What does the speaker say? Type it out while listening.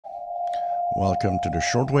Welcome to the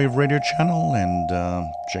Shortwave radio channel and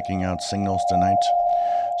checking out signals tonight.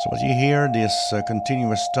 So what you hear, this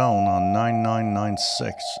continuous tone on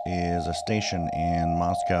 9996 is a station in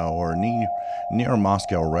Moscow or near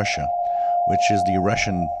Moscow, Russia, which is the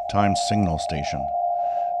Russian time signal station.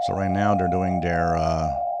 So right now they're doing their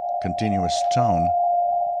continuous tone.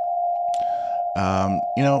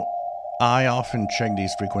 I often check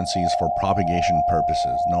these frequencies for propagation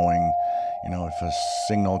purposes, knowing if a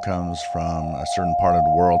signal comes from a certain part of the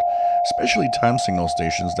world, especially time signal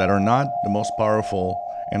stations that are not the most powerful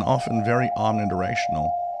and often very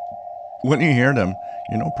omnidirectional. When you hear them,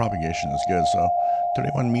 propagation is good. So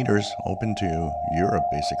 31 meters open to Europe,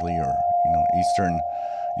 basically, or Eastern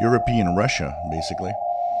European Russia, basically.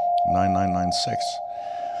 9996.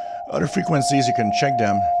 Other frequencies, you can check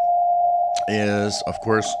them, is, of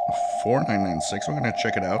course, 4996. We're going to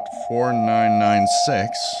check it out.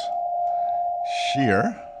 4996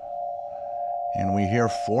 here. And we hear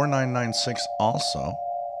 4996 also,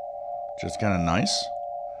 which is kind of nice.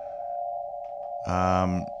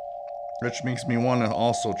 Which makes me want to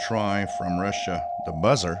also try from Russia the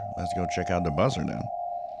buzzer. Let's go check out the buzzer then.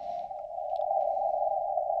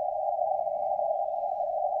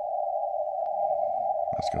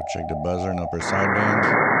 Let's go check the buzzer in upper sideband.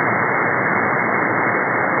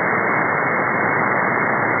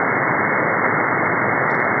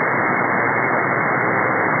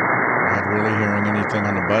 Not really hearing anything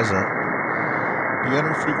on the buzzer. The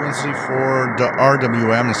other frequency for the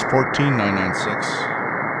RWM is 14996.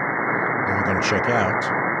 That we can check out.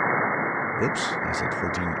 Oops, I said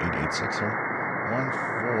 14886 here.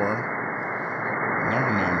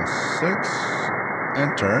 14996.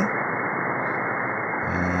 Enter.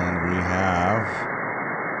 And we have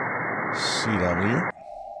CW.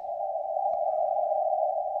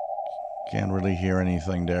 Can't really hear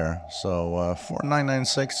anything there. So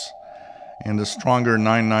 4996 and the stronger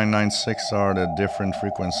 9996 are the different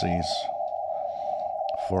frequencies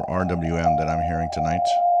for RWM that I'm hearing tonight.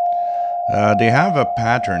 They have a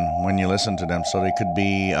pattern when you listen to them. So they could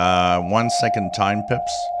be 1 second time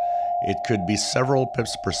pips. It could be several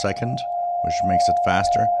pips per second, which makes it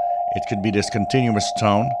faster. It could be this continuous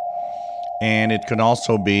tone, and it could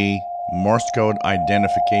also be Morse code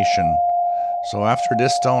identification. So after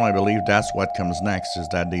this tone, I believe that's what comes next, is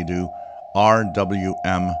that they do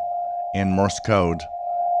RWM in Morse code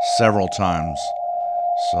several times.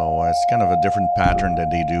 So it's kind of a different pattern that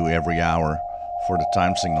they do every hour for the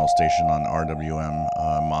time signal station on RWM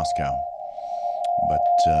Moscow. But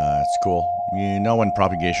it's cool. When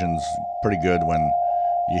propagation's pretty good when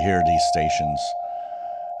you hear these stations.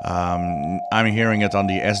 I'm hearing it on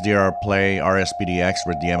the SDRplay RSPdx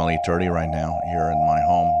with the MLA 30 right now here in my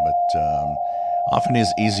home, but often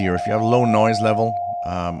is easier if you have low noise level.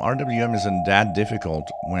 RWM isn't that difficult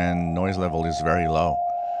when noise level is very low.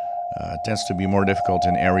 It tends to be more difficult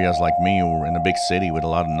in areas like me or in a big city with a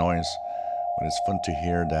lot of noise, but it's fun to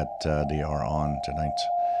hear that they are on tonight.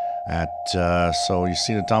 So you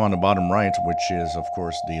see the time on the bottom right, which is of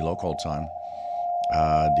course the local time.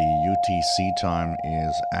 The UTC time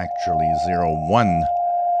is actually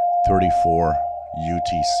 0134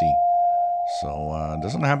 UTC. So it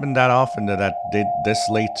doesn't happen that often that this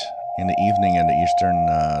late in the evening in the Eastern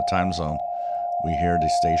time zone we hear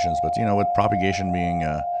these stations. But with propagation being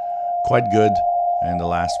quite good in the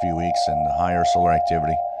last few weeks and the higher solar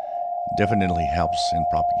activity, definitely helps in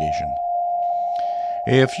propagation.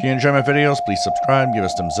 If you enjoy my videos, please subscribe, give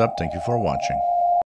us a thumbs up. Thank you for watching.